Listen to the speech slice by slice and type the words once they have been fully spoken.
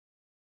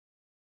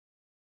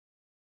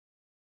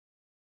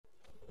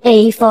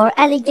A for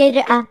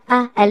alligator,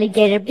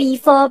 alligator. B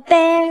for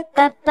bear,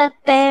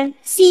 bear.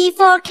 C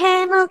for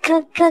camel,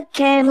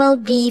 camel.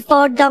 D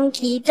for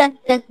donkey,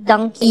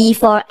 donkey. E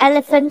for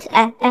elephant,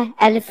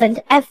 elephant.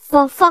 F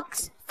for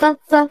fox,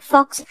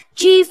 fox.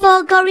 G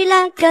for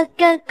gorilla,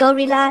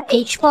 gorilla.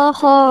 H for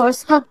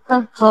horse,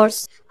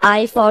 horse.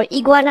 I for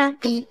iguana,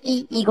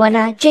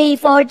 iguana. J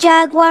for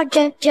jaguar,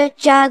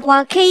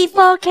 jaguar. K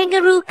for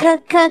kangaroo,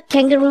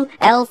 kangaroo.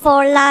 L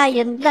for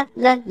lion,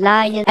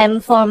 lion. M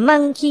for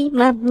monkey,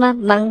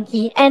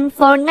 monkey. N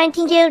for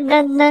nightingale,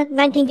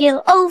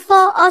 nightingale. O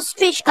for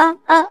ostrich,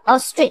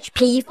 ostrich.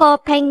 P for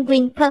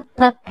penguin,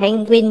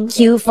 penguin.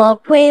 Q for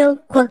quail,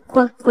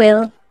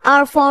 quail.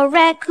 R for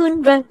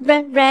raccoon,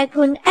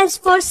 raccoon. S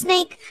for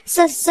snake,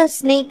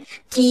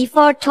 snake. T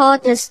for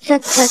tortoise,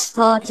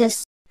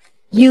 tortoise.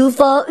 U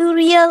for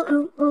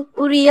Uriel,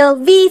 Uriel.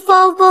 V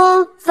for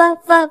vole,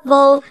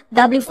 vole.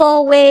 W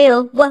for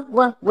whale,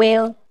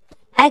 whale.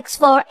 X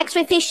for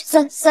X-ray fish,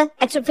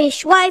 X-ray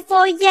fish. Y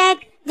for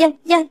yak,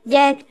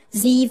 yak.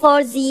 Z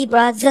for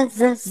zebra,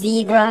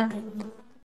 zebra.